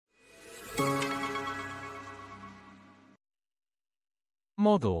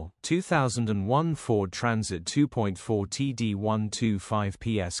Model, 2001 Ford Transit 2.4 TD 125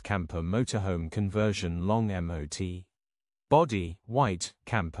 PS camper motorhome conversion long MOT. Body, white,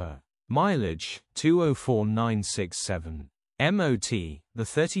 camper. Mileage, 204,967. MOT, the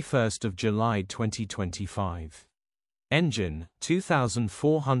 31st of July 2025. Engine,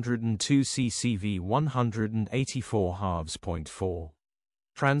 2402 cc V184 halves.4.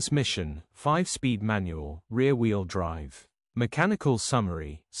 Transmission, 5-speed manual, rear-wheel drive. Mechanical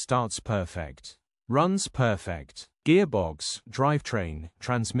summary, starts perfect. Runs perfect. Gearbox, drivetrain,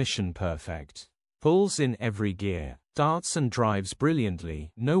 transmission perfect. Pulls in every gear. Starts and drives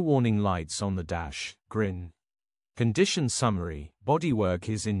brilliantly, no warning lights on the dash, grin. Condition summary, bodywork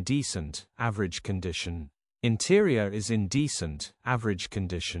is in decent, average condition. Interior is in decent, average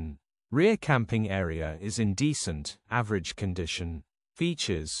condition. Rear camping area is in decent, average condition.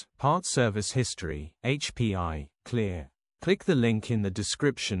 Features, part service history, HPI, clear. Click the link in the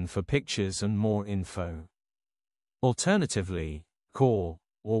description for pictures and more info. Alternatively, call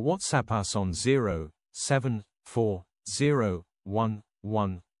or WhatsApp us on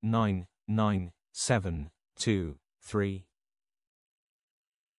 07401199723.